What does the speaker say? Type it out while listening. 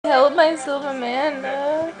Help myself,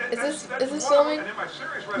 Amanda. Is this filming?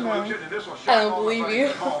 No. I don't believe you.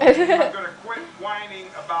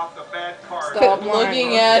 Stop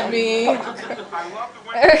looking at me. I love to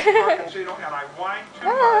win and I whine too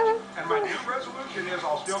much. And my new resolution is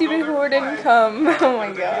I'll still Stupid whore didn't come. Oh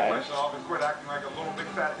my gosh. quit acting like a little big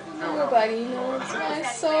fat. Nobody knows my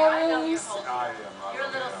sorrows. You're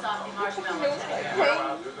a little softy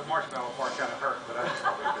marshmallow. The marshmallow part kind of hurt, but that's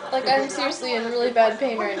probably good. Like, I'm seriously in really bad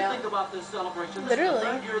pain right now. Think about this celebration. Literally. This is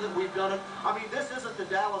the third year that we've done it. I mean, this isn't the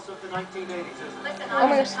Dallas of the 1980s, is it? Listen, Oh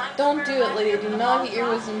my gosh, don't do it, lady. Do not get your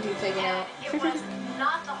wisdom teeth taken out. It was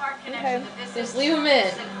not the heart connection that this Just leave them in.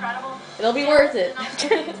 is incredible. It'll be worth it.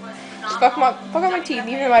 Just fuck out my teeth,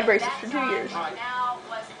 even my braces for 2 years. Now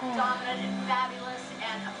was dominant and fabulous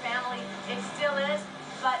and a family. It still is,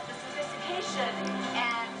 but the sophistication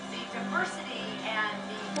and the diversity and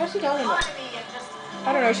the What's she talking about? economy and just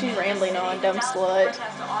I don't know, she's rambling on, dumb slut.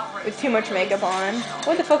 With too much makeup on.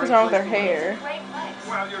 What the fuck is wrong with her hair?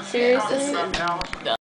 Seriously?